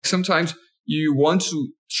sometimes you want to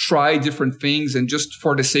try different things and just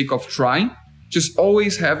for the sake of trying, just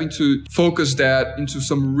always having to focus that into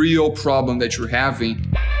some real problem that you're having.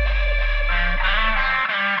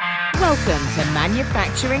 Welcome to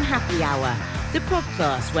Manufacturing Happy Hour, the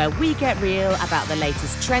podcast where we get real about the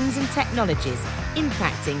latest trends and technologies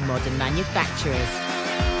impacting modern manufacturers.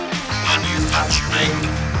 Manufacturing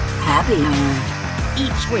Happy Hour.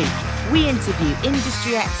 Each week, we interview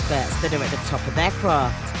industry experts that are at the top of their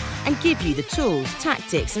craft and give you the tools,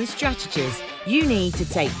 tactics and strategies you need to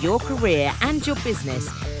take your career and your business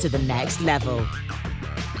to the next level.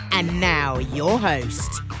 And now, your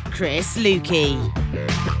host, Chris Luecke.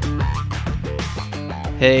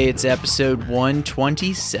 Hey, it's episode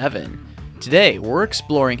 127. Today, we're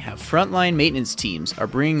exploring how frontline maintenance teams are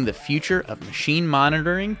bringing the future of machine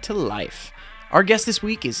monitoring to life. Our guest this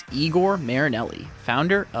week is Igor Marinelli,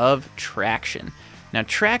 founder of Traction. Now,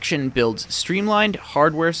 Traction builds streamlined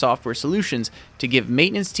hardware-software solutions to give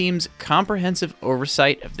maintenance teams comprehensive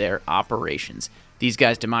oversight of their operations. These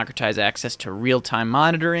guys democratize access to real-time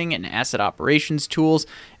monitoring and asset operations tools,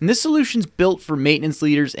 and this solution's built for maintenance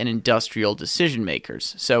leaders and industrial decision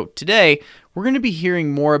makers. So today, we're going to be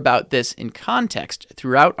hearing more about this in context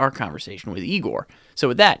throughout our conversation with Igor. So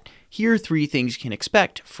with that, here are 3 things you can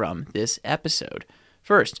expect from this episode.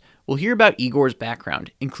 First, we'll hear about Igor's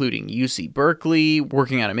background, including UC Berkeley,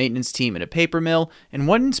 working on a maintenance team at a paper mill, and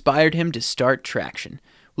what inspired him to start Traction.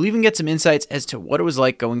 We'll even get some insights as to what it was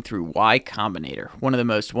like going through Y Combinator, one of the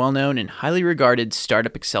most well-known and highly regarded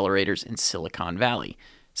startup accelerators in Silicon Valley.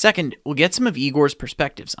 Second, we'll get some of Igor's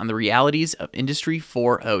perspectives on the realities of Industry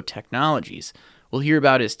 4.0 technologies. We'll hear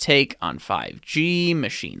about his take on 5G,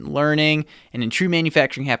 machine learning, and in true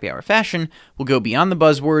manufacturing happy hour fashion, we'll go beyond the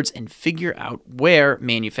buzzwords and figure out where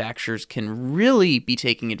manufacturers can really be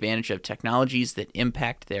taking advantage of technologies that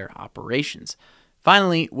impact their operations.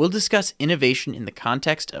 Finally, we'll discuss innovation in the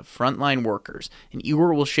context of frontline workers, and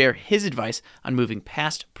Igor will share his advice on moving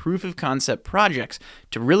past proof-of-concept projects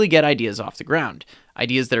to really get ideas off the ground,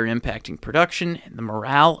 ideas that are impacting production and the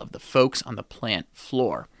morale of the folks on the plant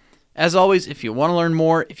floor. As always, if you want to learn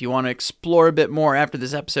more, if you want to explore a bit more after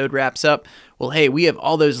this episode wraps up, well, hey, we have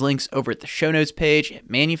all those links over at the show notes page at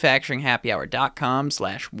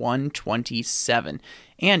manufacturinghappyhour.com/127.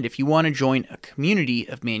 And if you want to join a community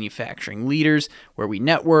of manufacturing leaders where we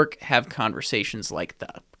network, have conversations like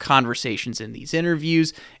the conversations in these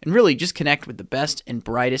interviews, and really just connect with the best and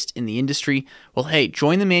brightest in the industry, well, hey,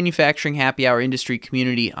 join the Manufacturing Happy Hour industry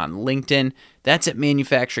community on LinkedIn. That's at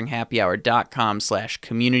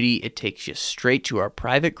manufacturinghappyhour.com/community. It takes you straight to our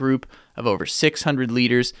private group of over 600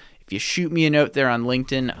 leaders. If you shoot me a note there on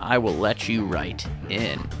LinkedIn, I will let you right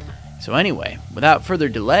in. So anyway, without further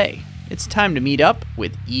delay, it's time to meet up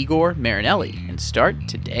with Igor Marinelli and start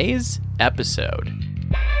today's episode.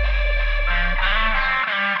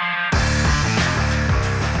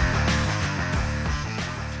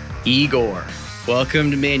 Igor,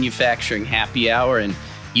 welcome to Manufacturing Happy Hour, and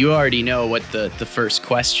you already know what the first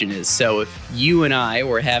question is. So if you and I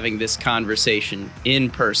were having this conversation in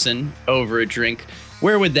person over a drink,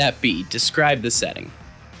 where would that be? Describe the setting.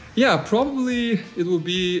 Yeah, probably it will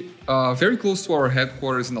be very close to our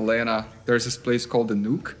headquarters in Atlanta. There's this place called The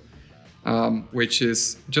Nook, which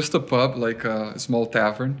is just a pub, like a small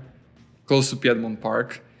tavern, close to Piedmont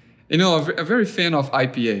Park. You know, I'm very fan of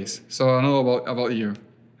IPAs, so I don't know about you.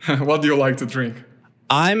 What do you like to drink?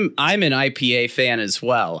 I'm an IPA fan as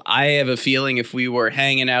well. I have a feeling if we were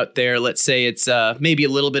hanging out there, let's say it's maybe a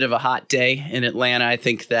little bit of a hot day in Atlanta, I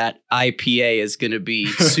think that IPA is going to be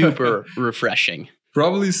super refreshing.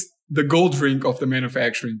 Probably the gold drink of the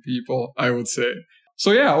manufacturing people, I would say.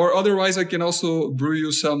 So yeah, or otherwise I can also brew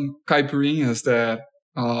you some caipirinhas that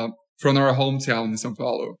from our hometown in São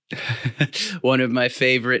Paulo. One of my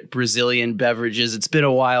favorite Brazilian beverages. It's been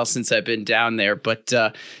a while since I've been down there, but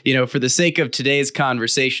for the sake of today's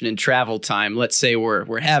conversation and travel time, let's say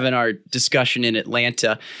we're having our discussion in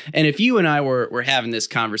Atlanta, and if you and I were having this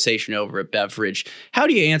conversation over a beverage, how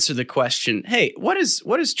do you answer the question, hey, what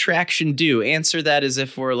does Traction do? Answer that as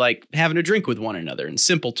if we're like having a drink with one another in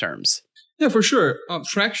simple terms. Yeah, for sure.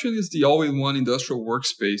 Traction is the all-in-one industrial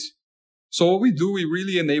workspace. So what we do, we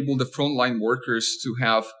really enable the frontline workers to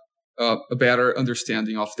have a better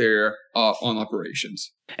understanding of their own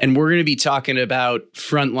operations. And we're going to be talking about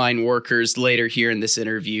frontline workers later here in this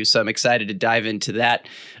interview, so I'm excited to dive into that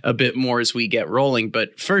a bit more as we get rolling.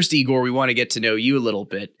 But first, Igor, we want to get to know you a little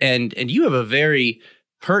bit. And you have a very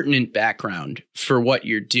pertinent background for what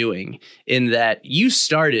you're doing in that you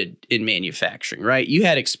started in manufacturing, right? You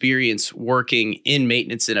had experience working in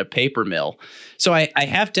maintenance in a paper mill. So I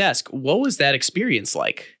have to ask, what was that experience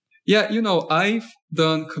like? Yeah, I've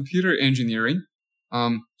done computer engineering.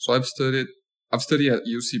 So I've studied at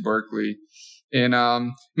UC Berkeley, and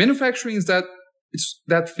manufacturing is it's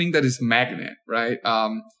that thing that is magnet, right?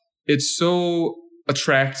 It's so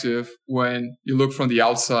attractive when you look from the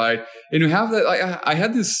outside, and you have that. I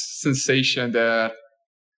had this sensation that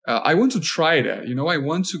I want to try that. I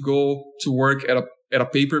want to go to work at a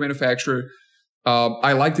paper manufacturer.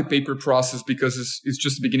 I like the paper process because it's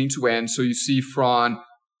just beginning to end. So you see from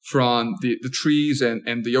the trees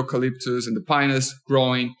and the eucalyptus and the pinus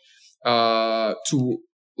growing to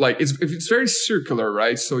like it's very circular,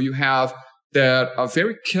 right? So you have a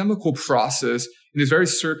very chemical process, and it's very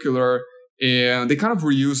circular, and they kind of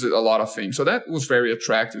reuse it a lot of things. So that was very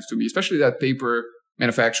attractive to me, especially that paper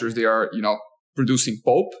manufacturers, they are producing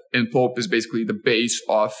pulp, and pulp is basically the base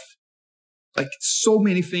of like so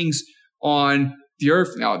many things on the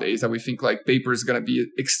earth nowadays that we think like paper is going to be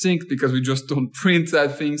extinct because we just don't print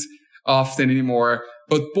that things often anymore.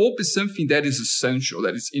 But pulp is something that is essential,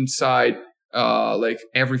 that is inside like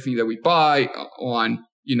everything that we buy on,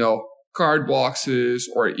 card boxes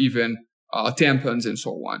or even tampons and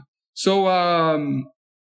so on. So,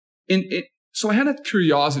 so I had that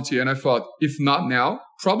curiosity, and I thought, if not now,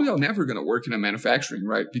 probably I'm never going to work in a manufacturing,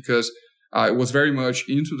 right? Because I was very much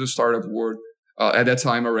into the startup world at that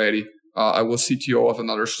time already. I was CTO of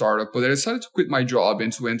another startup, but I decided to quit my job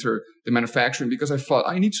and to enter the manufacturing because I thought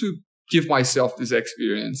I need to give myself this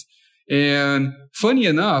experience. And funny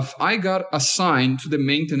enough, I got assigned to the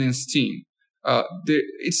maintenance team.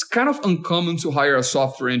 It's kind of uncommon to hire a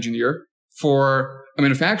software engineer for a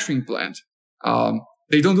manufacturing plant.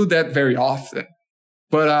 They don't do that very often.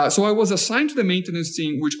 But so I was assigned to the maintenance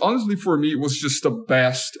team, which honestly for me was just the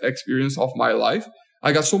best experience of my life.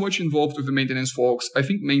 I got so much involved with the maintenance folks. I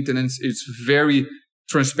think maintenance is very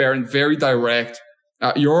transparent, very direct.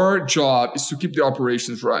 Your job is to keep the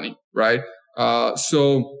operations running, right?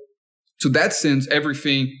 So to that sense,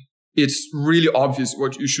 everything, it's really obvious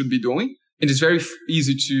what you should be doing. And it's very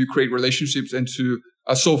easy to create relationships and to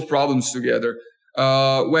solve problems together.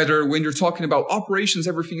 Whether when you're talking about operations,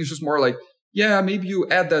 everything is just more like, yeah, maybe you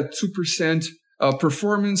add that 2%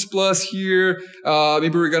 performance plus here.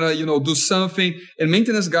 Maybe we're gonna, do something. And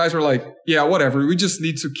maintenance guys are like, yeah, whatever. We just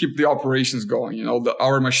need to keep the operations going.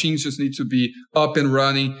 Our machines just need to be up and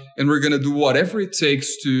running, and we're gonna do whatever it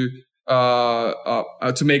takes to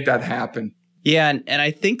make that happen. Yeah, and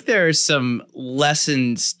I think there are some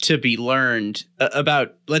lessons to be learned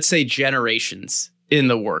about, let's say, generations in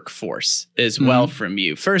the workforce as well from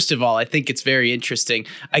you. First of all, I think it's very interesting.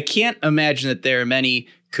 I can't imagine that there are many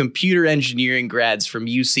computer engineering grads from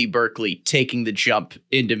UC Berkeley taking the jump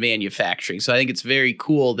into manufacturing. So I think it's very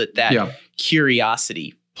cool that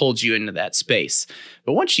curiosity pulled you into that space.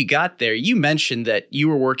 But once you got there, you mentioned that you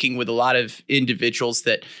were working with a lot of individuals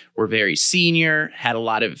that were very senior, had a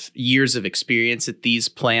lot of years of experience at these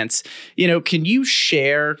plants. Can you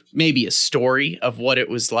share maybe a story of what it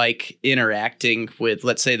was like interacting with,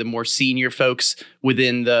 let's say, the more senior folks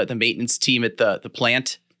within the maintenance team at the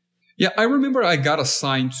plant? Yeah, I remember I got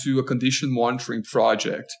assigned to a condition monitoring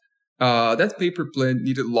project. That paper plant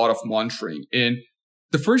needed a lot of monitoring. And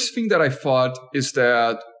the first thing that I thought is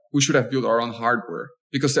that we should have built our own hardware,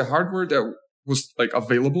 because the hardware that was like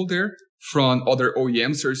available there from other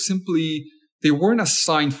OEMs they weren't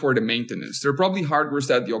assigned for the maintenance. They're probably hardwares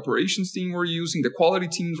that the operations team were using, the quality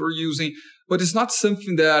teams were using, but it's not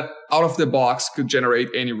something that out of the box could generate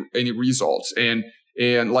any results. And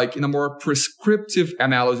like in a more prescriptive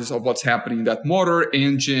analysis of what's happening in that motor,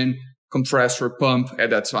 engine, compressor, pump at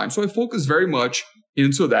that time. So I focused very much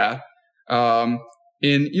into that. And,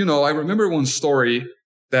 I remember one story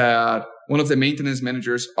that one of the maintenance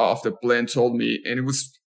managers of the plant told me, and it was,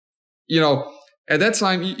 at that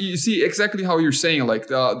time, you see exactly how you're saying, like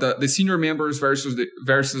the senior members versus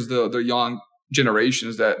the young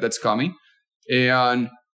generations that's coming. And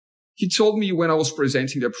he told me when I was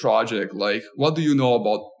presenting the project, like, what do you know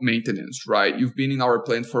about maintenance, right? You've been in our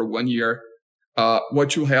plant for 1 year.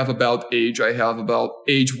 What you have about age, I have about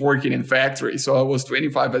age working in factory. So I was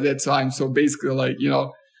 25 at that time. So basically, like,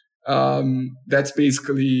 that's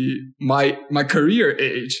basically my career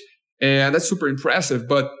age. And that's super impressive.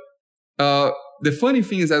 But the funny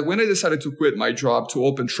thing is that when I decided to quit my job to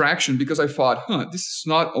open Traction, because I thought, this is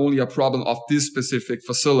not only a problem of this specific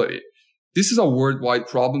facility. This is a worldwide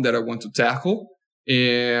problem that I want to tackle.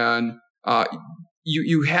 And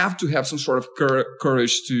you have to have some sort of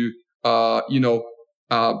courage to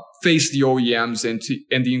face the OEMs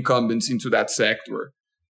and the incumbents into that sector.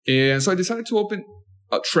 And so I decided to open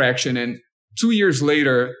Traction. And 2 years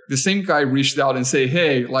later, the same guy reached out and said,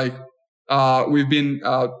 hey, like, we've been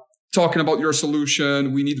talking about your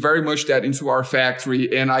solution. We need very much that into our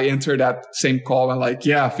factory. And I enter that same call and like,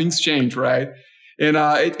 yeah, things change, right? And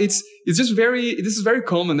it's just this is very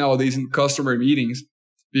common nowadays in customer meetings,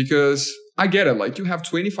 because I get it. Like, you have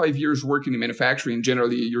 25 years working in manufacturing.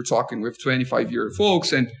 Generally, you're talking with 25-year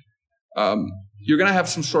folks, and you're going to have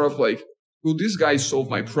some sort of like, will this guy solve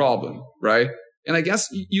my problem, right? And I guess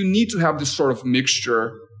you need to have this sort of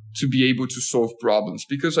mixture to be able to solve problems,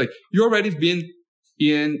 because like, you already been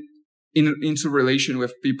into relation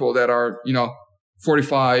with people that are,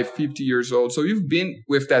 45, 50 years old. So you've been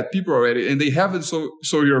with that people already, and they haven't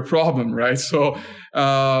solved your problem, right? So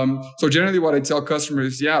generally what I tell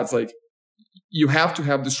customers, it's like, you have to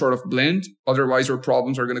have this sort of blend. Otherwise, your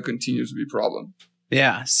problems are going to continue to be problems.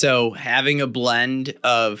 Yeah. So having a blend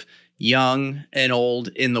of young and old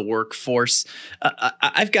in the workforce.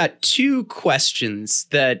 I've got two questions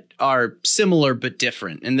that are similar but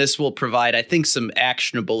different, and this will provide, I think, some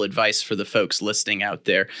actionable advice for the folks listening out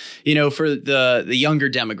there. For the younger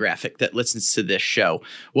demographic that listens to this show,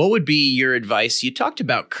 what would be your advice? You talked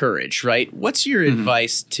about courage, right? What's your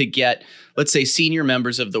advice to get, let's say, senior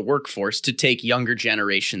members of the workforce to take younger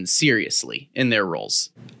generations seriously in their roles?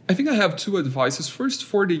 I think I have two advices. First,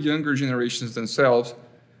 for the younger generations themselves,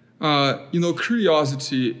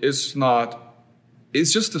 curiosity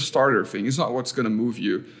it's just a starter thing. It's not what's going to move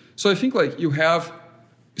you. So I think like you have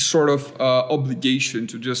sort of obligation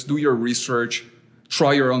to just do your research,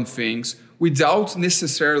 try your own things without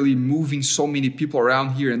necessarily moving so many people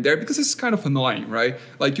around here and there, because it's kind of annoying, right?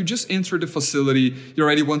 Like, you just enter the facility, you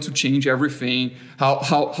already want to change everything,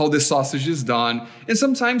 how the sausage is done. And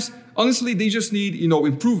sometimes, honestly, they just need,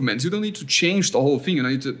 improvements. You don't need to change the whole thing. You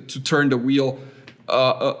need to turn the wheel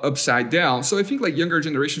upside down. So I think like younger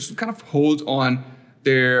generations should kind of hold on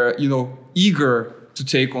their, eager to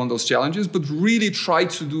take on those challenges, but really try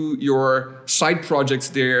to do your side projects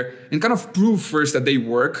there and kind of prove first that they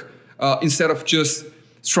work, instead of just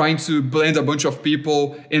trying to blend a bunch of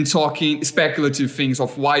people and talking speculative things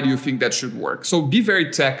of why do you think that should work. So be very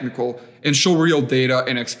technical and show real data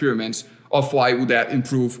and experiments of why would that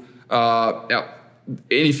improve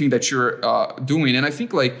anything that you're doing. And I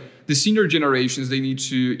think like the senior generations, they need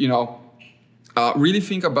to, really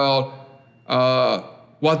think about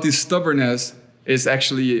what this stubbornness is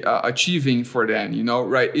actually achieving for them,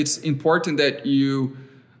 right? It's important that you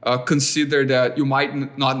consider that you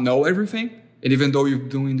might not know everything. And even though you're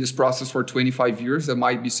doing this process for 25 years, there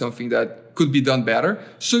might be something that could be done better.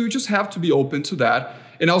 So you just have to be open to that.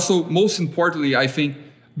 And also, most importantly, I think,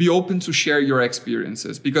 be open to share your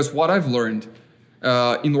experiences. Because what I've learned,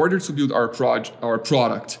 in order to build our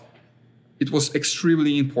product, it was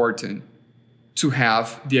extremely important to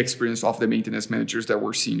have the experience of the maintenance managers that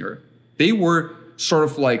were senior. They were sort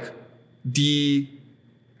of like the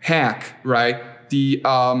hack, right? The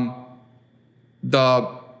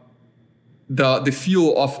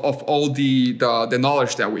feel of all the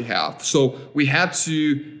knowledge that we have. So we had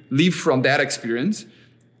to live from that experience.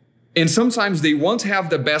 And sometimes they won't have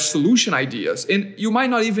the best solution ideas. And you might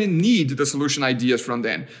not even need the solution ideas from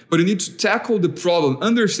them. But you need to tackle the problem,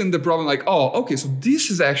 understand the problem, like, oh, okay, so this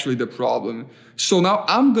is actually the problem. So now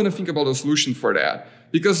I'm going to think about a solution for that.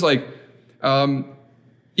 Because like,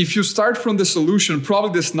 if you start from the solution,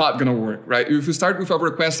 probably that's not going to work, right? If you start with a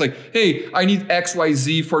request like, hey, I need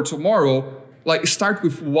XYZ for tomorrow, like start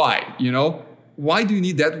with why, Why do you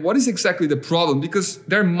need that? What is exactly the problem? Because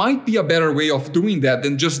there might be a better way of doing that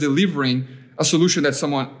than just delivering a solution that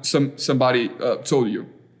somebody told you.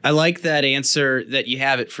 I like that answer that you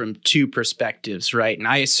have it from two perspectives, right? And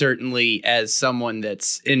I certainly, as someone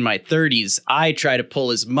that's in my 30s, I try to pull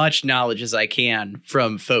as much knowledge as I can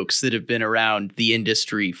from folks that have been around the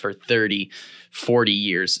industry for 30, 40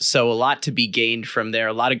 years. So a lot to be gained from there.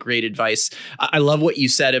 A lot of great advice. I love what you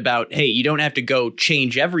said about, hey, you don't have to go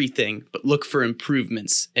change everything, but look for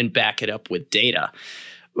improvements and back it up with data.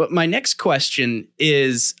 But my next question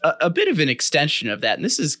is a bit of an extension of that. And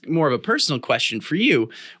this is more of a personal question for you.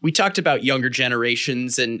 We talked about younger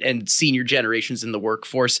generations and senior generations in the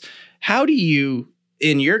workforce. How do you,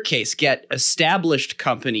 in your case, get established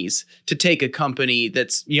companies to take a company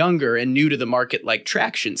that's younger and new to the market like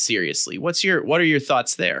Traction seriously? What are your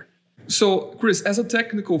thoughts there? So, Chris, as a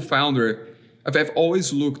technical founder, I've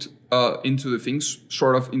always looked into the things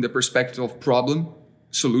sort of in the perspective of problem,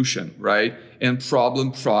 solution, right? And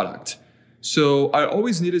problem, product. So I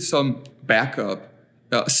always needed some backup,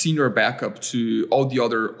 senior backup to all the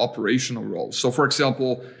other operational roles. So for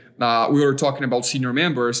example, we were talking about senior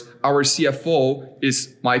members. Our CFO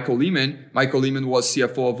is Michael Lehman. Michael Lehman was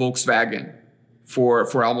CFO of Volkswagen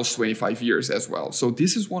for almost 25 years as well. So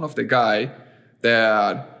this is one of the guy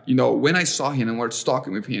that when I saw him and was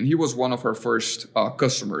talking with him, he was one of our first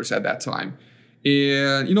customers at that time.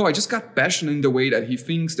 And, I just got passionate in the way that he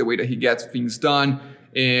thinks, the way that he gets things done.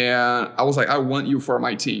 And I was like, I want you for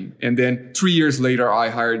my team. And then 3 years later, I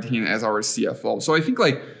hired him as our CFO. So I think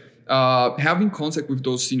having contact with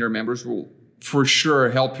those senior members will for sure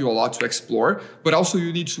help you a lot to explore. But also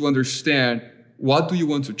you need to understand, what do you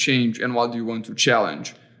want to change and what do you want to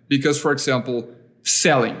challenge? Because, for example,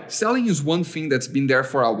 selling is one thing that's been there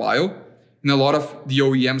for a while. And a lot of the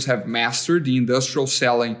OEMs have mastered the industrial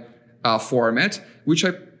selling format, which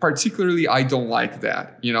I don't like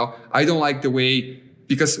that. I don't like the way,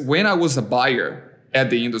 because when I was a buyer at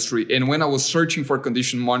the industry and when I was searching for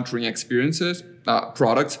condition monitoring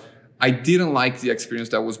products, I didn't like the experience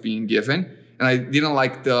that was being given, and I didn't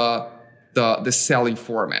like the selling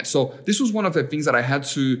format. So this was one of the things that I had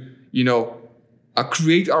to,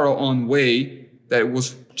 create our own way that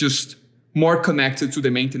was just more connected to the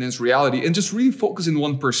maintenance reality and just really focus in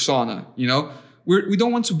one persona. We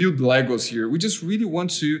don't want to build Legos here. We just really want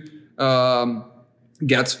to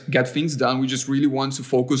get things done. We just really want to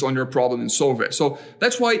focus on your problem and solve it. So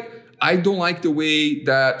that's why I don't like the way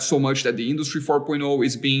that so much that the Industry 4.0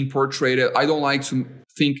 is being portrayed. I don't like to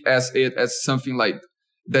think as something like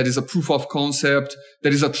that is a proof of concept,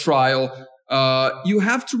 that is a trial. You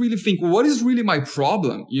have to really think, what is really my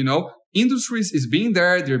problem? Industries is being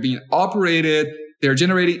there, they're being operated, they're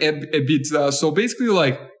generating a bit. So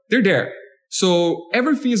basically they're there. So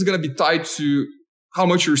everything is going to be tied to how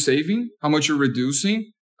much you're saving, how much you're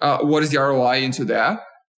reducing, what is the ROI into that.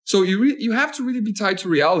 So you have to really be tied to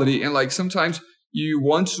reality. And sometimes you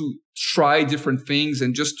want to try different things,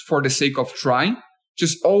 and just for the sake of trying,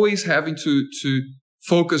 just always having to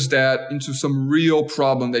focus that into some real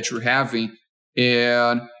problem that you're having,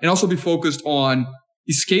 and also be focused on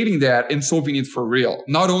scaling that and solving it for real,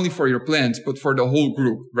 not only for your plant, but for the whole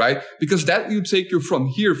group, right? Because that will take you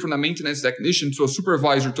from a maintenance technician to a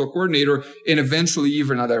supervisor, to a coordinator, and eventually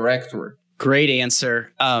even a director. Great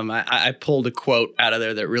answer. I pulled a quote out of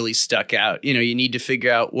there that really stuck out. You need to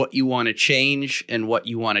figure out what you want to change and what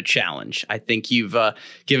you want to challenge. I think you've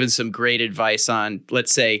given some great advice on,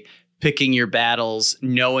 let's say, picking your battles,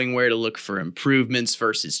 knowing where to look for improvements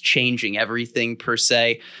versus changing everything per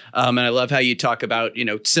se. And I love how you talk about,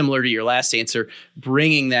 similar to your last answer,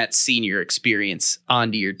 bringing that senior experience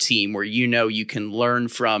onto your team where you can learn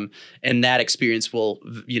from, and that experience will,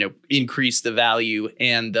 increase the value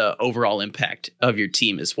and the overall impact of your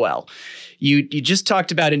team as well. You just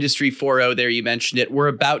talked about Industry 4.0 there. You mentioned it. We're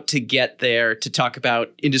about to get there to talk about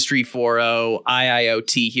Industry 4.0,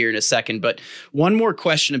 IIoT here in a second. But one more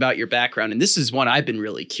question about your background, and this is one I've been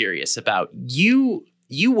really curious about. You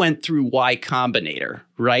went through Y Combinator,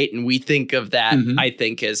 right? And we think of that, I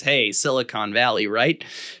think, as, hey, Silicon Valley, right?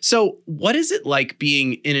 So what is it like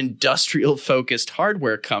being an industrial-focused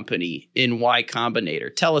hardware company in Y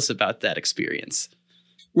Combinator? Tell us about that experience.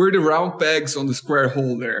 We're the round pegs on the square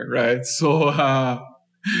hole there, right? So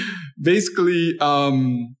basically,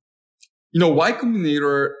 Y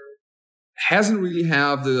Combinator hasn't really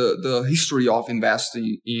have the history of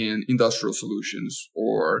investing in industrial solutions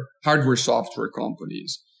or hardware software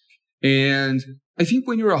companies. And I think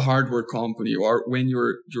when you're a hardware company, or when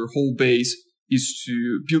your whole base is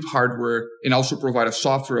to build hardware and also provide a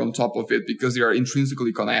software on top of it, because they are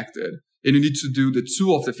intrinsically connected, and you need to do the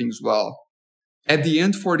two of the things well. At the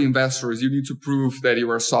end, for the investors, you need to prove that you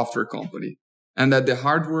are a software company and that the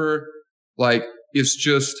hardware is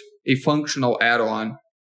just a functional add-on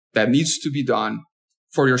that needs to be done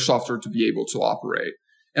for your software to be able to operate.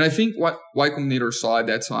 And I think what Y Combinator saw at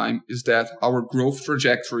that time is that our growth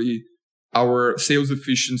trajectory, our sales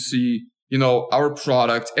efficiency, our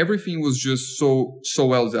product, everything was just so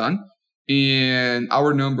well done. And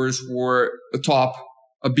our numbers were atop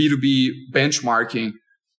a B2B benchmarking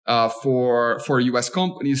for US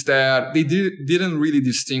companies that they didn't really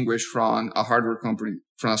distinguish from a hardware company,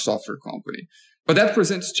 from a software company. But that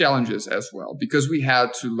presents challenges as well, because we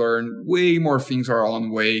had to learn way more things our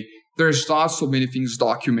own way. There's not so many things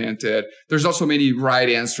documented. There's not so many right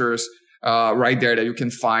answers right there that you can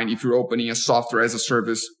find if you're opening a software as a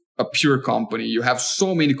service, a pure company. You have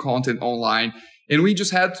so many content online, and we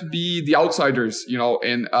just had to be the outsiders,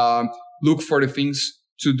 and look for the things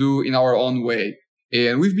to do in our own way.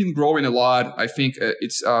 And we've been growing a lot. I think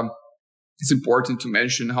it's important to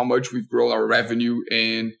mention how much we've grown our revenue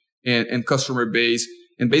and customer base.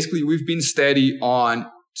 And basically, we've been steady on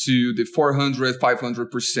to the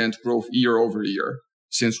 400-500% growth year over year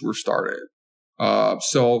since we started.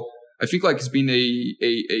 So I think it's been a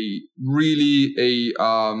really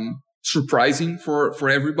surprising for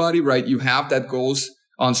everybody, right? You have that goals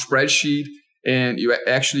on spreadsheet, and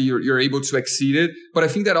you're able to exceed it. But I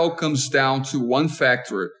think that all comes down to one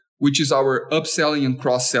factor, which is our upselling and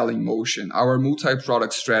cross-selling motion, our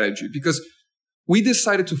multi-product strategy, because we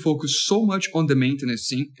decided to focus so much on the maintenance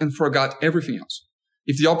team and forgot everything else.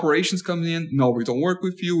 If the operations come in, no, we don't work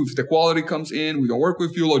with you. If the quality comes in, we don't work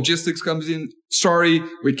with you. Logistics comes in, sorry,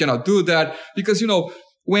 we cannot do that. Because,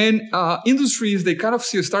 when industries, they kind of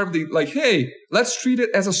see a startup, they like, hey, let's treat it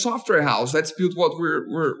as a software house. Let's build what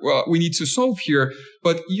we need to solve here.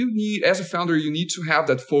 But as a founder, you need to have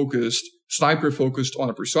that sniper focused on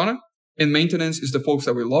a persona. And maintenance is the folks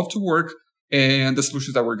that we love to work and the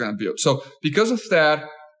solutions that we're going to build. So because of that,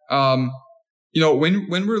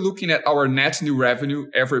 when we're looking at our net new revenue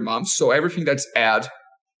every month, so everything that's ad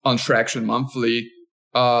on Traction monthly,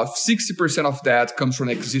 60% of that comes from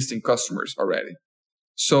existing customers already.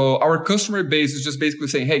 So our customer base is just basically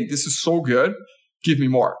saying, hey, this is so good. Give me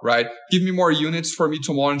more, right? Give me more units for me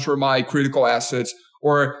to monitor my critical assets,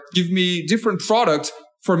 or give me different products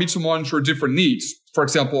for me to monitor different needs. For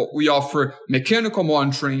example, we offer mechanical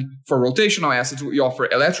monitoring for rotational assets. We offer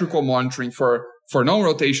electrical monitoring for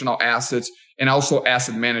non-rotational assets, and also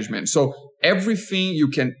asset management. So everything you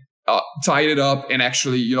can tie it up and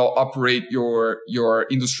actually, operate your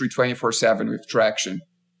industry 24/7 with Traction.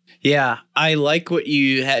 Yeah, I like what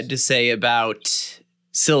you had to say about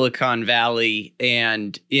Silicon Valley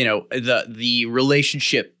and, the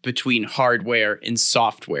relationship between hardware and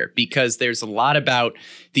software, because there's a lot about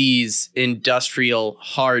these industrial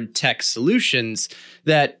hard tech solutions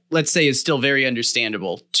that, let's say, is still very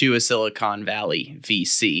understandable to a Silicon Valley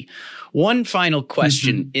VC. One final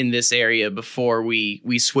question in this area before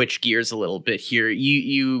we switch gears a little bit here.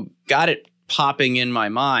 You got it popping in my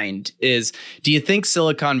mind is, do you think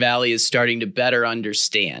Silicon Valley is starting to better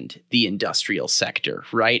understand the industrial sector,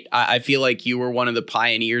 right? I feel like you were one of the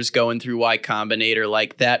pioneers going through Y Combinator.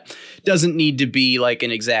 Like, that doesn't need to be like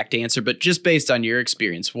an exact answer, but just based on your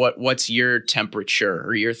experience, what's your temperature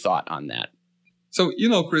or your thought on that? So,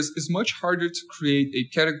 Chris, it's much harder to create a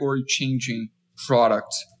category changing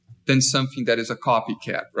product than something that is a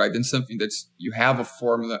copycat, right? Than something that's, you have a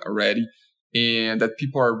formula already, and that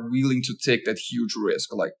people are willing to take that huge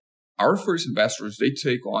risk. Like, our first investors, they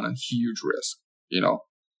take on a huge risk,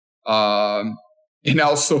 and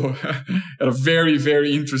also at a very,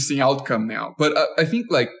 very interesting outcome now. But I think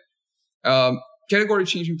category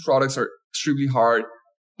changing products are extremely hard.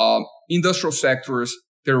 Industrial sectors,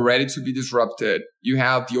 they're ready to be disrupted. You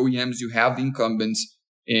have the OEMs, you have the incumbents,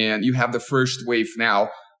 and you have the first wave now.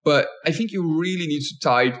 But I think you really need to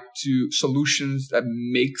tie to solutions that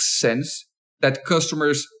make sense, that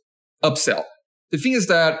customers upsell. The thing is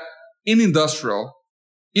that in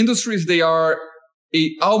industries, they are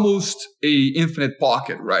almost a infinite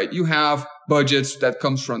pocket, right? You have budgets that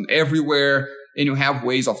comes from everywhere, and you have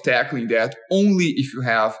ways of tackling that only if you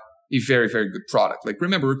have a very, very good product. Like,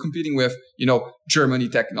 remember, we're competing with, Germany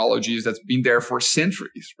technologies that's been there for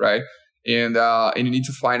centuries, right? And you need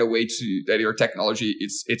to find a way that your technology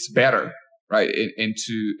it's better, right? And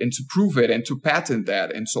to prove it and to patent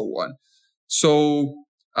that and so on. So,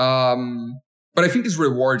 but I think it's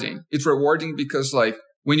rewarding. It's rewarding because, like,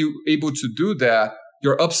 when you're able to do that,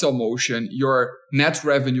 your upsell motion, your net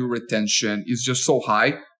revenue retention is just so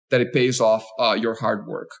high that it pays off your hard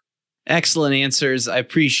work. Excellent answers. I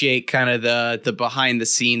appreciate kind of the behind the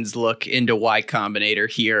scenes look into Y Combinator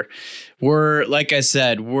here. Like I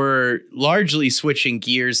said, we're largely switching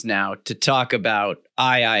gears now to talk about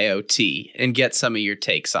IIoT and get some of your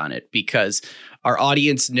takes on it, because our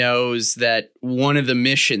audience knows that one of the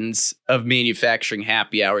missions of Manufacturing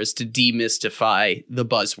Happy Hour is to demystify the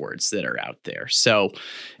buzzwords that are out there. So,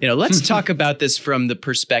 let's talk about this from the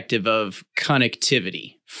perspective of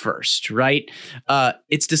connectivity first, right?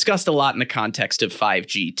 It's discussed a lot in the context of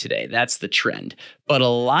 5G today. That's the trend. But a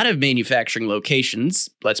lot of manufacturing locations,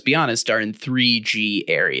 let's be honest, are in 3G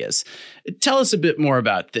areas. Tell us a bit more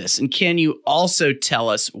about this. And can you also tell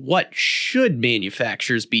us what should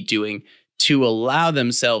manufacturers be doing to allow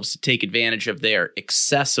themselves to take advantage of their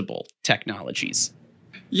accessible technologies?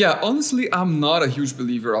 Yeah, honestly, I'm not a huge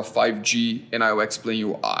believer of 5G, and I will explain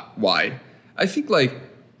you why. I think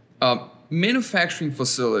manufacturing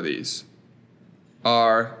facilities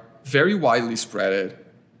are very widely spread,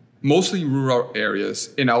 mostly in rural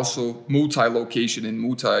areas, and also multi-location and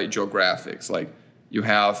multi-geographics. Like, you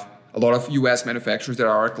have a lot of US manufacturers that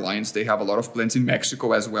are our clients. They have a lot of plants in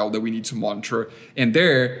Mexico as well that we need to monitor. And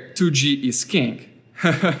there, 2G is king.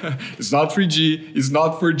 It's not 3G, it's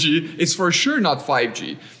not 4G, it's for sure not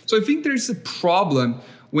 5G. So I think there's a problem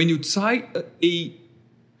when you tie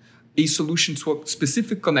a solution to a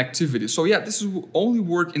specific connectivity. So yeah, this will only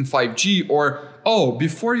work in 5G, or, oh,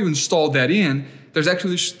 before you install that in, there's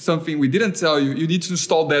actually something we didn't tell you. You need to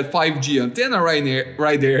install that 5G antenna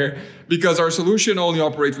right there because our solution only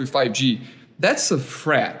operates with 5G. That's a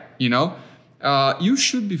threat, you know? You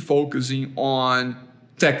should be focusing on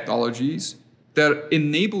technologies that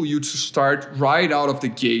enable you to start right out of the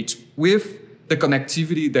gate with the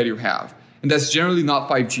connectivity that you have. And that's generally not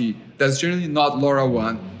 5G. That's generally not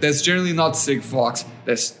LoRaWAN. That's generally not Sigfox.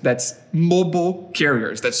 That's mobile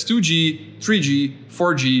carriers. That's 2G, 3G,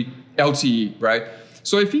 4G, LTE, right?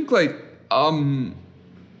 So I think like most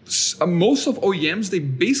of OEMs, they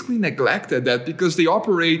basically neglected that because they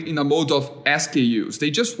operate in a mode of SKUs. They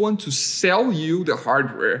just want to sell you the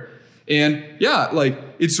hardware. And yeah, like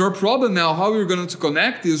it's your problem now how you're going to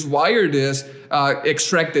connect this, wire this,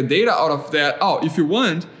 extract the data out of that. Oh, if you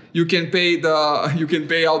want, you can pay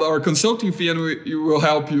out our consulting fee and we will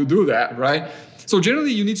help you do that, right? So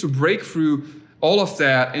generally you need to break through all of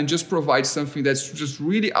that and just provide something that's just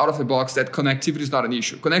really out of the box, that connectivity is not an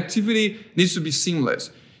issue. Connectivity needs to be seamless.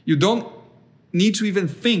 You don't need to even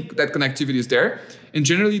think that connectivity is there. And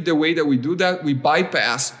generally the way that we do that, we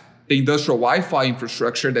bypass the industrial Wi-Fi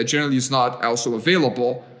infrastructure that generally is not also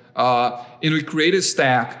available. And we create a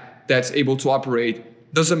stack that's able to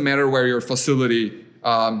operate. Doesn't matter where your facility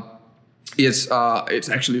it's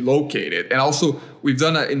actually located. And also we've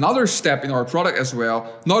done another step in our product as well.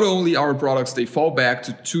 Not only our products, they fall back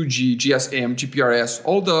to 2G, GSM, GPRS,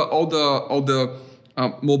 all the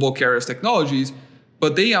mobile carriers technologies,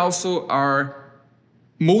 but they also are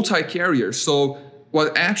multi-carrier. So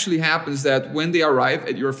what actually happens is that when they arrive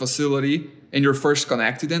at your facility and you're first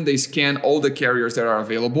connected them, they scan all the carriers that are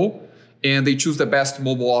available and they choose the best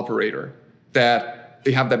mobile operator that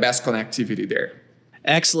they have the best connectivity there.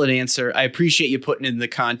 Excellent answer. I appreciate you putting it in the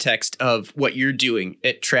context of what you're doing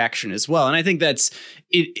at Traction as well. And I think that's,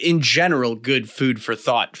 in general, good food for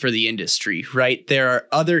thought for the industry, right? There are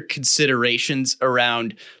other considerations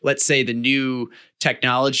around, let's say, the new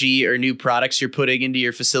technology or new products you're putting into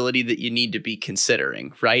your facility that you need to be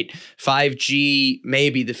considering, right? 5G may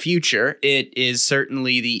be the future. It is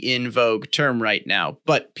certainly the in vogue term right now,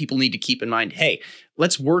 but people need to keep in mind, hey,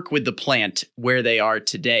 let's work with the plant where they are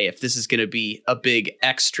today if this is going to be a big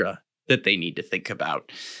extra that they need to think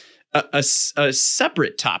about. A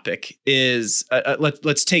separate topic is,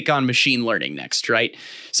 let's take on machine learning next, right?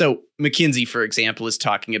 So McKinsey, for example, is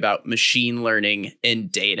talking about machine learning and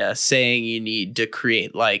data, saying you need to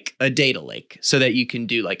create like a data lake so that you can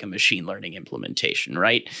do like a machine learning implementation,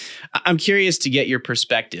 right? I'm curious to get your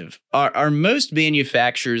perspective. Are most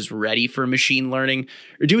manufacturers ready for machine learning,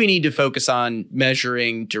 or do we need to focus on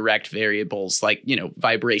measuring direct variables like,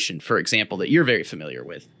 vibration, for example, that you're very familiar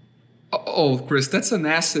with? Oh, Chris, that's an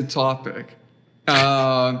acid topic.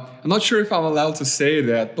 I'm not sure if I'm allowed to say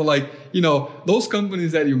that, but those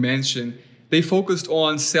companies that you mentioned, they focused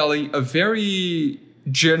on selling a very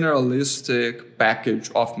generalistic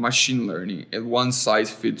package of machine learning and one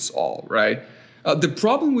size fits all, right? The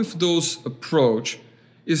problem with those approach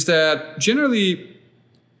is that generally,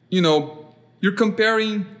 you're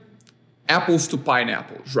comparing apples to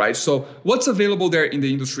pineapples, right? So what's available there in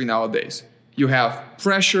the industry nowadays? You have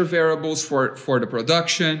pressure variables for the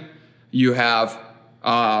production. You have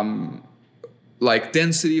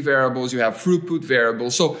density variables. You have throughput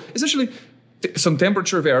variables. So essentially, some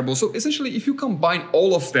temperature variables. So essentially, if you combine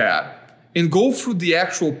all of that and go through the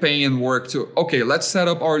actual pain and work to, okay, let's set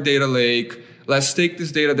up our data lake. Let's take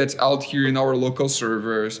this data that's out here in our local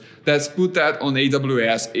servers. Let's put that on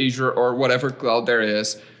AWS, Azure, or whatever cloud there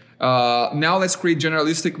is. Now let's create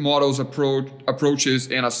generalistic models,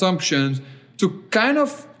 approaches, and assumptions to kind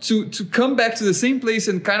of to come back to the same place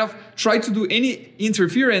and kind of try to do any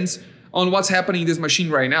interference on what's happening in this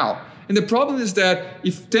machine right now. And the problem is that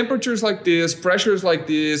if temperatures like this, pressures like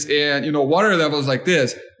this, and water levels like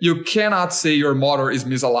this, you cannot say your motor is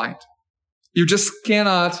misaligned. You just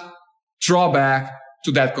cannot draw back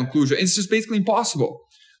to that conclusion. It's just basically impossible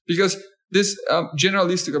because this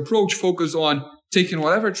generalistic approach focuses on taking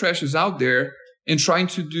whatever trash is out there and trying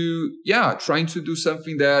to do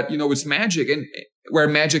something that, is magic and where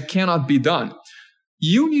magic cannot be done.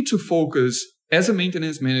 You need to focus as a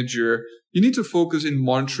maintenance manager, you need to focus in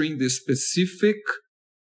monitoring the specific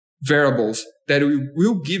variables that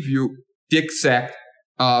will give you the exact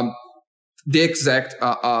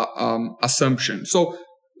assumption. So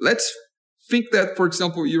let's think that, for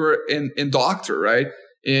example, you're a doctor, right?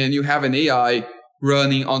 And you have an AI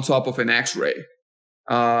running on top of an X-ray.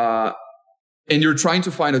 And you're trying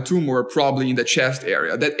to find a tumor probably in the chest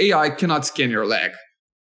area. That AI cannot scan your leg.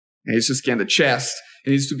 It's just scan the chest.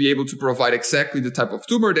 It needs to be able to provide exactly the type of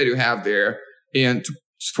tumor that you have there and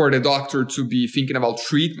for the doctor to be thinking about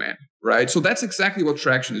treatment, right? So that's exactly what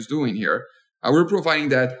Traction is doing here. We're providing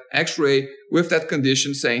that X-ray with that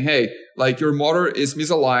condition saying, hey, like your motor is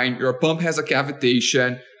misaligned, your pump has a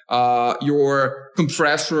cavitation, your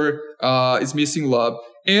compressor is missing lub,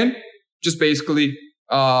 and just basically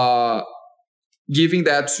giving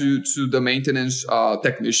that to the maintenance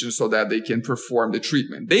technician so that they can perform the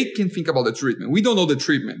treatment. They can think about the treatment. We don't know the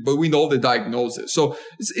treatment, but we know the diagnosis. So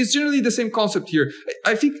it's generally the same concept here.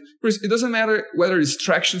 I think, Chris, it doesn't matter whether it's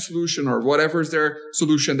Traction solution or whatever is their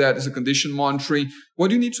solution that is a condition monitoring.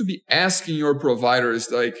 What you need to be asking your provider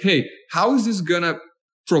is like, hey, how is this going to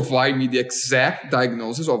provide me the exact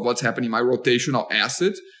diagnosis of what's happening in my rotational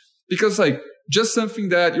asset? Because like just something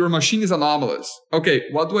that your machine is anomalous. Okay,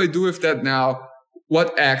 what do I do with that now?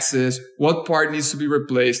 What axis, what part needs to be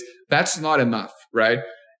replaced? That's not enough, right?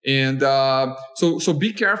 And so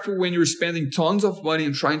be careful when you're spending tons of money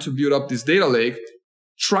and trying to build up this data lake.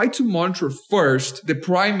 Try to monitor first the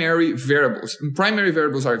primary variables. And primary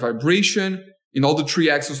variables are vibration in all the three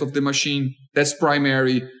axes of the machine. That's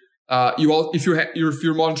primary. If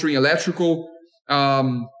you're monitoring electrical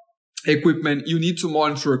equipment, you need to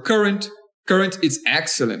monitor current. Current is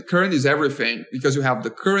excellent. Current is everything because you have the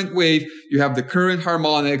current wave, you have the current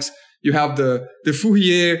harmonics, you have the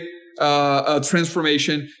Fourier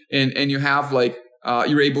transformation, and you have like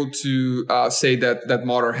you're able to say that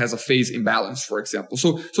motor has a phase imbalance, for example.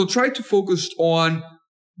 So try to focus on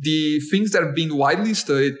the things that have been widely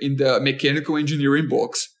studied in the mechanical engineering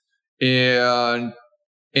books and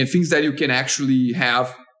things that you can actually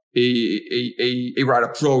have a right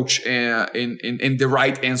approach and the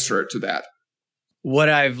right answer to that. What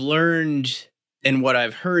I've learned and what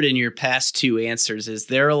I've heard in your past two answers is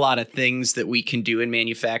there are a lot of things that we can do in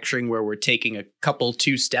manufacturing where we're taking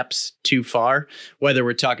two steps too far, whether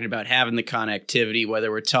we're talking about having the connectivity,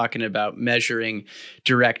 whether we're talking about measuring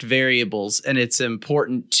direct variables. And it's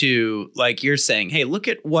important to, like you're saying, hey, look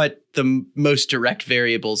at what the most direct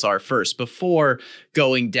variables are first before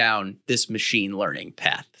going down this machine learning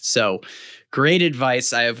path. So great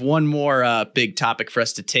advice. I have one more big topic for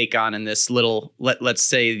us to take on in this little, let's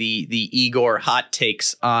say the Igor hot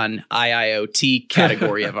takes on IIoT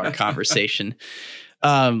category of our conversation.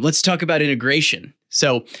 Let's talk about integration.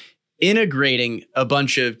 So integrating a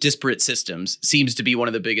bunch of disparate systems seems to be one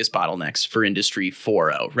of the biggest bottlenecks for Industry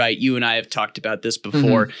 4.0, right? You and I have talked about this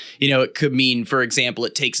before. Mm-hmm. You know, it could mean, for example,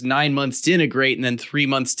 it takes 9 months to integrate and then 3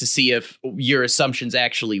 months to see if your assumptions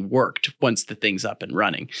actually worked once the thing's up and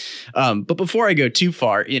running. But before I go too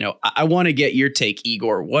far, you know, I want to get your take,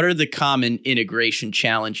 Igor. What are the common integration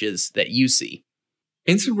challenges that you see?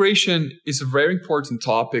 Integration is a very important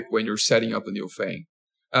topic when you're setting up a new thing.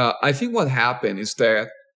 I think what happened is that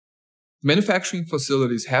manufacturing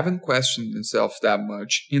facilities haven't questioned themselves that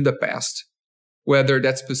much in the past whether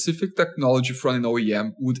that specific technology from an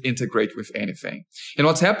OEM would integrate with anything. And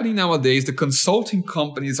what's happening nowadays, the consulting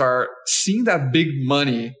companies are seeing that big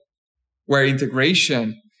money where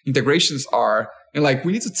integrations are, and like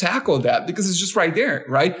we need to tackle that because it's just right there,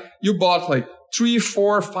 right? You bought like 3,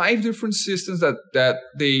 4, 5 different systems that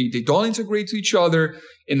they don't integrate to each other,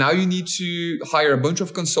 and now you need to hire a bunch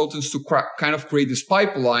of consultants to kind of create this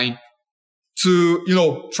pipeline to, you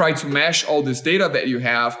know, try to mesh all this data that you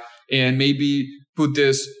have and maybe put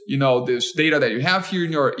this, you know, this data that you have here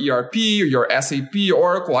in your ERP, or your SAP,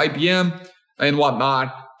 Oracle, IBM, and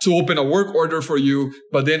whatnot to open a work order for you.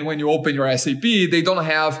 But then when you open your SAP, they don't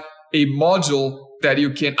have a module that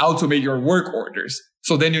you can automate your work orders.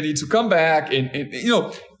 So then you need to come back and you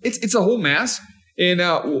know, it's a whole mess. And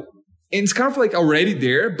it's kind of like already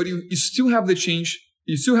there, but you still have the change.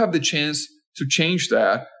 You still have the chance to change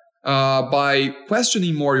that by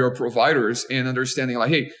questioning more your providers and understanding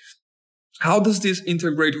like, hey, how does this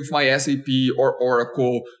integrate with my SAP or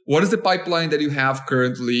Oracle? What is the pipeline that you have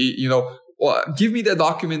currently? You know, give me the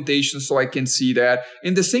documentation so I can see that.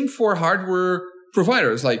 And the same for hardware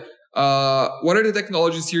providers. Like, what are the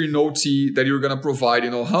technologies here in OT that you're going to provide? You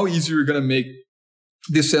know, how easy you're going to make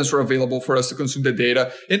this sensor available for us to consume the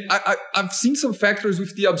data. And I've seen some factors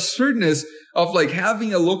with the absurdness of like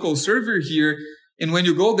having a local server here. And when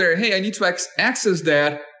you go there, hey, I need to access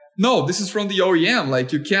that. No, this is from the OEM.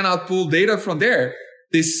 Like you cannot pull data from there.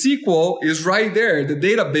 The SQL is right there, the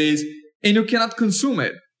database, and you cannot consume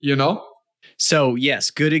it, you know? So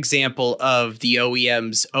yes, good example of the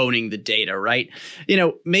OEMs owning the data, right? You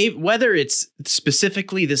know, whether it's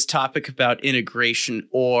specifically this topic about integration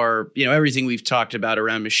or, you know, everything we've talked about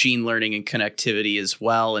around machine learning and connectivity as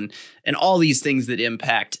well, and all these things that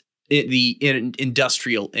impact the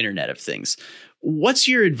industrial Internet of Things. What's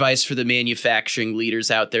your advice for the manufacturing leaders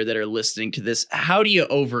out there that are listening to this? How do you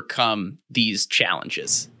overcome these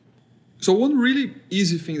challenges? So one really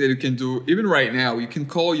easy thing that you can do, even right now, you can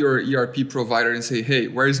call your ERP provider and say, hey,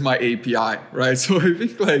 where's my API, right? So I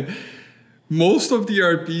think like most of the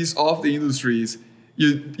ERPs of the industries,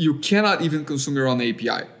 you cannot even consume your own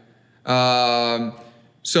API.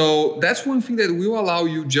 So that's one thing that will allow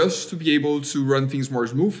you just to be able to run things more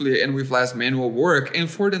smoothly and with less manual work. And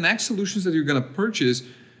for the next solutions that you're going to purchase,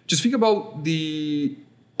 just think about the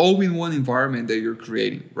all-in-one environment that you're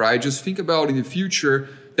creating, right? Just think about in the future,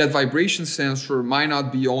 that vibration sensor might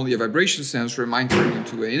not be only a vibration sensor, it might turn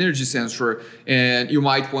into an energy sensor, and you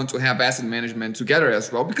might want to have asset management together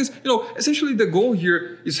as well. Because, essentially the goal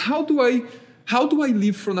here is how do I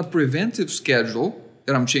live from a preventive schedule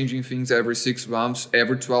that I'm changing things every 6 months,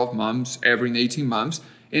 every 12 months, every 18 months,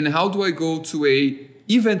 and how do I go to a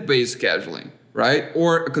event-based scheduling, right?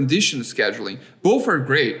 Or a condition scheduling. Both are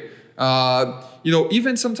great.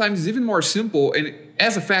 Even sometimes it's even more simple and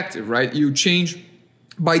as effective, right? You change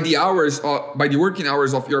by the hours, by the working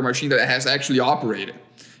hours of your machine that has actually operated,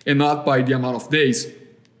 and not by the amount of days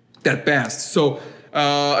that passed. So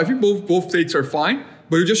I think both states are fine,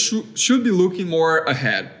 but you just should be looking more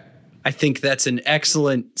ahead. I think that's an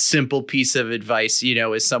excellent, simple piece of advice,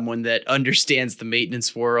 as someone that understands the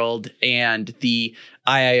maintenance world and the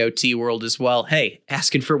IIoT world as well. Hey,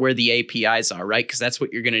 asking for where the APIs are, right? Because that's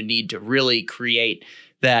what you're going to need to really create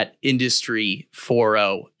that Industry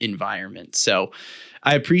 4.0 environment. So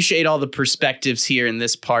I appreciate all the perspectives here in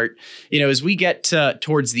this part. As we get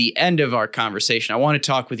towards the end of our conversation, I want to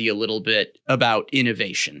talk with you a little bit about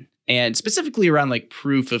innovation and specifically around like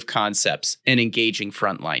proof of concepts and engaging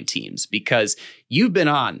frontline teams, because you've been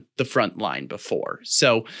on the front line before.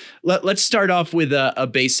 So let's start off with a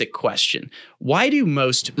basic question. Why do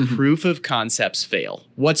most proof of concepts fail?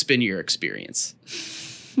 What's been your experience?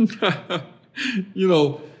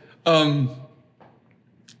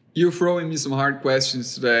 You're throwing me some hard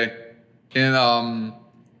questions today. And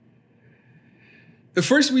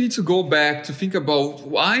first we need to go back to think about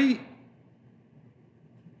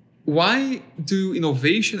why do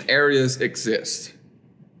innovation areas exist,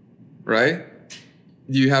 right?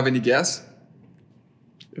 Do you have any guess?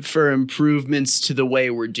 For improvements to the way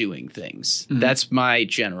we're doing things. Mm-hmm. That's my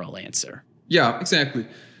general answer. Yeah, exactly.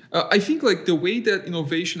 I think like the way that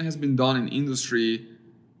innovation has been done in industry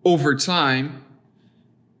over time,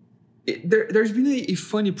 there's been a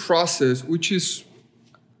funny process, which is,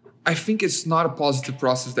 I think it's not a positive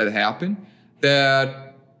process that happened, that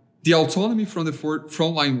the autonomy from the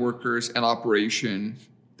frontline workers and operation,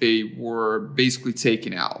 they were basically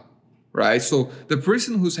taken out, right? So the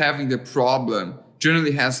person who's having the problem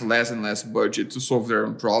generally has less and less budget to solve their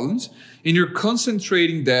own problems. And you're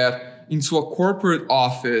concentrating that into a corporate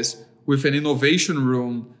office with an innovation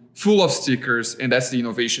room full of stickers, and that's the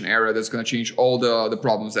innovation era that's going to change all the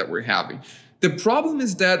problems that we're having. The problem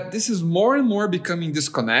is that this is more and more becoming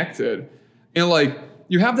disconnected. And like,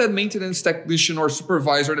 you have that maintenance technician or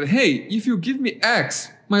supervisor that, hey, if you give me X,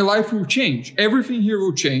 my life will change. Everything here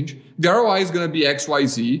will change. The ROI is going to be X, Y,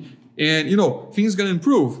 Z. And, things going to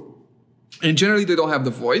improve. And generally, they don't have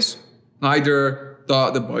the voice, neither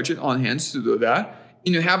the budget on hand to do that.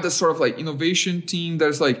 And you have this sort of like innovation team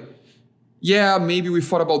that's like, yeah, maybe we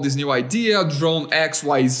thought about this new idea, drone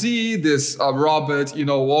XYZ, this robot,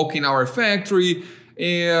 walking our factory.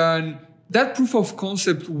 And that proof of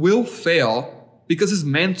concept will fail because it's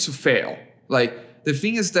meant to fail. Like, the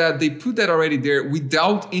thing is that they put that already there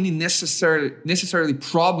without any necessarily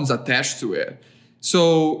problems attached to it.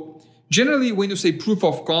 So generally, when you say proof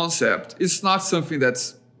of concept, it's not something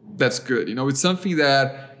that's good. It's something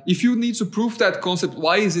that if you need to prove that concept,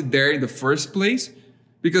 why is it there in the first place?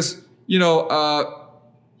 Because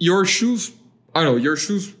your shoes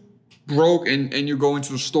broke and you go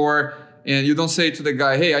into the store and you don't say to the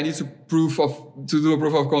guy, hey, I need to do a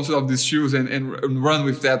proof of concept of these shoes and run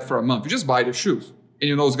with that for a month. You just buy the shoes and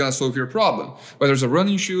it's going to solve your problem. Whether it's a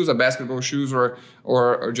running shoes, a basketball shoes,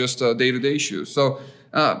 or just a day-to-day shoes. So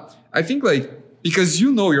I think because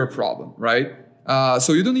your problem, right?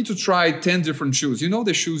 So you don't need to try 10 different shoes.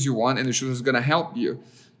 The shoes you want and the shoes is going to help you.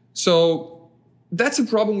 So that's a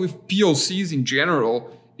problem with POCs in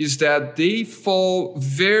general, is that they fall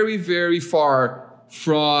very, very far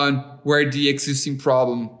from where the existing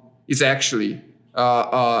problem is actually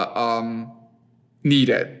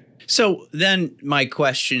needed. So then my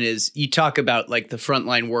question is, you talk about like the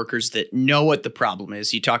frontline workers that know what the problem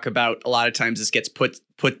is. You talk about a lot of times this gets put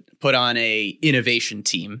on a innovation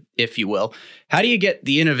team, if you will. How do you get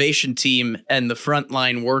the innovation team and the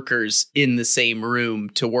frontline workers in the same room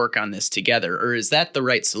to work on this together? Or is that the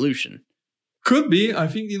right solution? Could be. I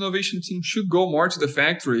think the innovation team should go more to the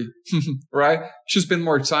factory, right? Should spend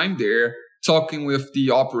more time there talking with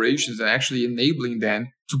the operations and actually enabling them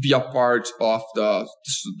to be a part of the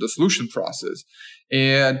solution process.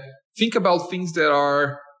 And think about things that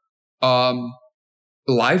are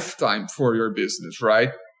lifetime for your business,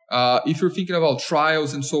 right? If you're thinking about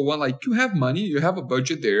trials and so on, like you have money, you have a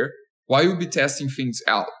budget there. Why would you be testing things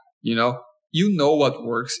out? You know what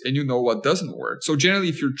works and you know what doesn't work. So generally,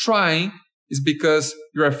 if you're trying, it's because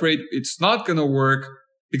you're afraid it's not going to work,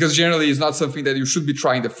 because generally it's not something that you should be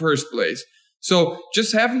trying in the first place. So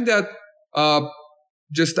just having that,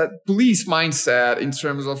 just that police mindset in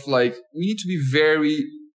terms of like, we need to be very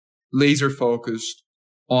laser focused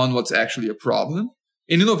on what's actually a problem.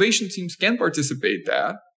 And innovation teams can participate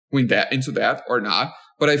into that or not.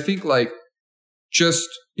 But I think like just,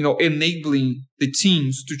 enabling the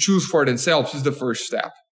teams to choose for themselves is the first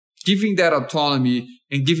step. Giving that autonomy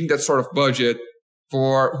and giving that sort of budget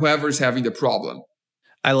for whoever's having the problem.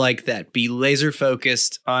 I like that. Be laser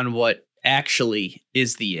focused on what actually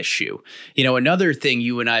is the issue. Another thing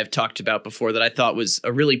you and I have talked about before that I thought was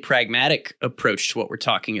a really pragmatic approach to what we're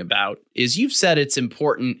talking about is you've said it's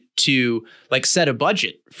important to set a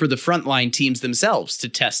budget for the frontline teams themselves to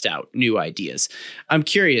test out new ideas. I'm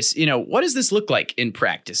curious, what does this look like in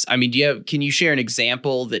practice? I mean, can you share an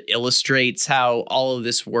example that illustrates how all of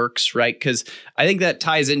this works, right? Because I think that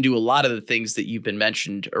ties into a lot of the things that you've been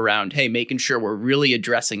mentioned around, hey, making sure we're really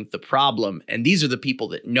addressing the problem. And these are the people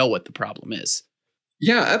that know what the problem is.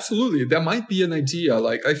 Yeah, absolutely. That might be an idea.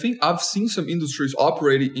 I think I've seen some industries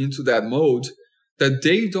operating into that mode that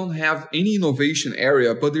they don't have any innovation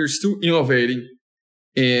area, but they're still innovating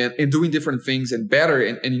and doing different things and better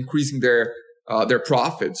and increasing their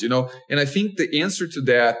profits, And I think the answer to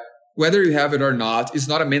that, whether you have it or not, is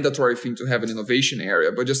not a mandatory thing to have an innovation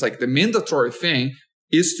area, but just like the mandatory thing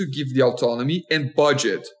is to give the autonomy and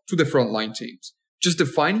budget to the frontline teams. Just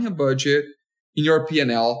defining a budget in your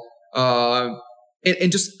P&L,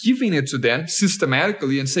 and just giving it to them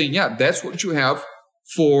systematically and saying, yeah, that's what you have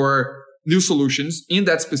for new solutions in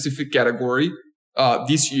that specific category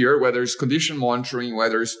this year, whether it's condition monitoring,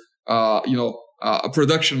 whether it's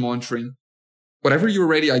production monitoring, whatever you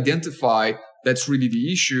already identify that's really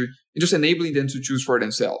the issue, and just enabling them to choose for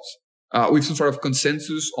themselves with some sort of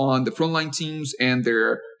consensus on the frontline teams and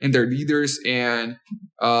their leaders.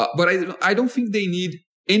 But I don't think they need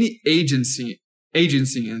any agency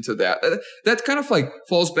into that. That kind of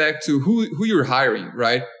falls back to who you're hiring,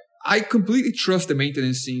 right? I completely trust the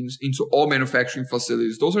maintenance teams into all manufacturing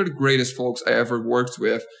facilities. Those are the greatest folks I ever worked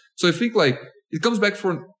with. So I think it comes back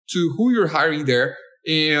to who you're hiring there,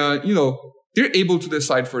 and they're able to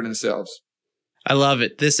decide for themselves. I love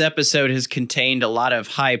it. This episode has contained a lot of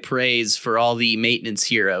high praise for all the maintenance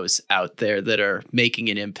heroes out there that are making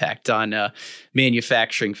an impact on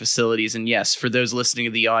manufacturing facilities. And yes, for those listening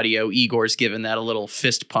to the audio, Igor's giving that a little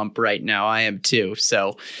fist pump right now. I am too.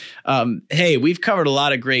 So, hey, we've covered a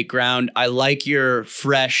lot of great ground. I like your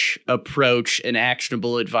fresh approach and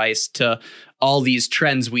actionable advice to all these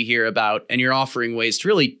trends we hear about, and you're offering ways to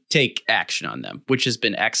really take action on them, which has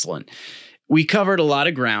been excellent. We covered a lot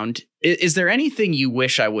of ground. Is there anything you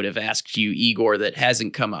wish I would have asked you, Igor, that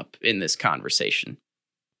hasn't come up in this conversation?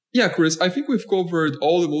 Yeah, Chris, I think we've covered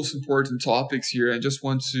all the most important topics here. I just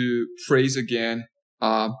want to praise again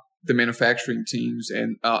the manufacturing teams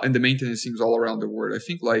and the maintenance teams all around the world. I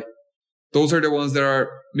think those are the ones that are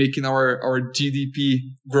making our GDP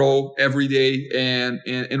grow every day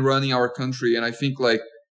and running our country. And I think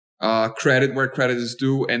credit where credit is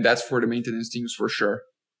due, and that's for the maintenance teams for sure.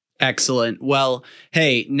 Excellent. Well,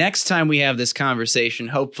 hey, next time we have this conversation,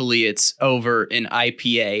 hopefully it's over an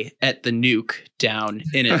IPA at the Nuke down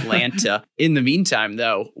in Atlanta. In the meantime,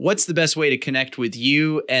 though, what's the best way to connect with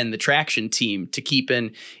you and the Traction team to keep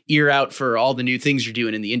an ear out for all the new things you're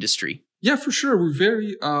doing in the industry? Yeah, for sure. We're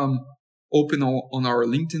very open on our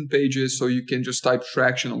LinkedIn pages, so you can just type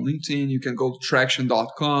Traction on LinkedIn. You can go to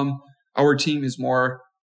traction.com. Our team is more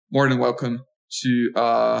than welcome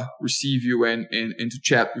to receive you and to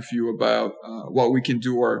chat with you about what we can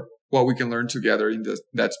do or what we can learn together in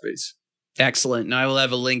that space. Excellent. And I will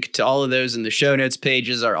have a link to all of those in the show notes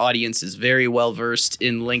pages. Our audience is very well versed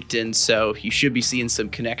in LinkedIn, so you should be seeing some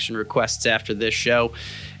connection requests after this show.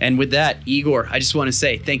 And with that, Igor, I just want to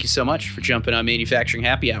say thank you so much for jumping on Manufacturing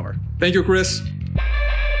Happy Hour. Thank you, Chris.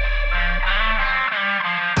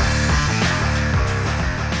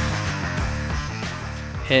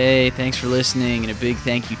 Hey, thanks for listening, and a big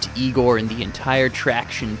thank you to Igor and the entire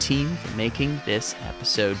Traction team for making this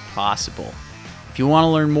episode possible. If you want to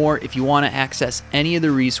learn more, if you want to access any of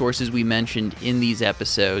the resources we mentioned in these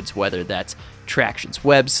episodes, whether that's Traction's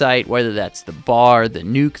website, whether that's the bar, the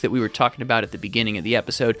Nuke that we were talking about at the beginning of the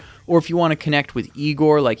episode, or if you want to connect with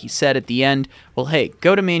Igor, like he said at the end, well, hey,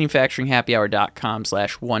 go to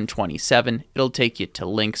manufacturinghappyhour.com/127. It'll take you to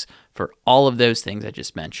links for all of those things I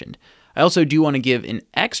just mentioned. I also do want to give an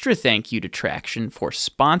extra thank you to Traction for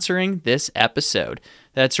sponsoring this episode.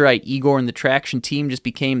 That's right, Igor and the Traction team just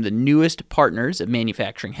became the newest partners of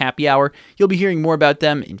Manufacturing Happy Hour. You'll be hearing more about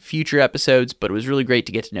them in future episodes, but it was really great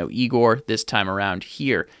to get to know Igor this time around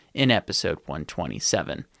here in episode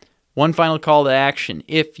 127. One final call to action.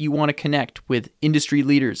 If you want to connect with industry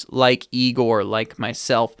leaders like Igor, like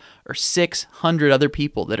myself, or 600 other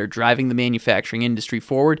people that are driving the manufacturing industry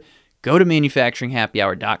forward, go to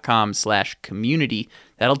manufacturinghappyhour.com/community.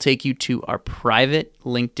 That'll take you to our private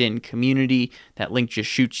LinkedIn community. That link just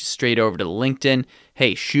shoots you straight over to LinkedIn.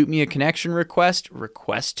 Hey, shoot me a connection request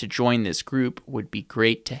to join this group. Would be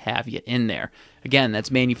great to have you in there. Again, that's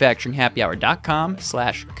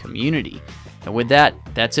manufacturinghappyhour.com/community. And with that,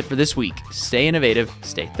 that's it for this week. Stay innovative,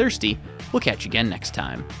 stay thirsty. We'll catch you again next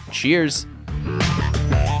time. Cheers.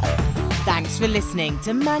 Thanks for listening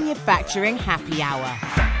to Manufacturing Happy Hour.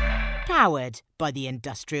 Powered by the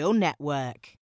Industrial Network.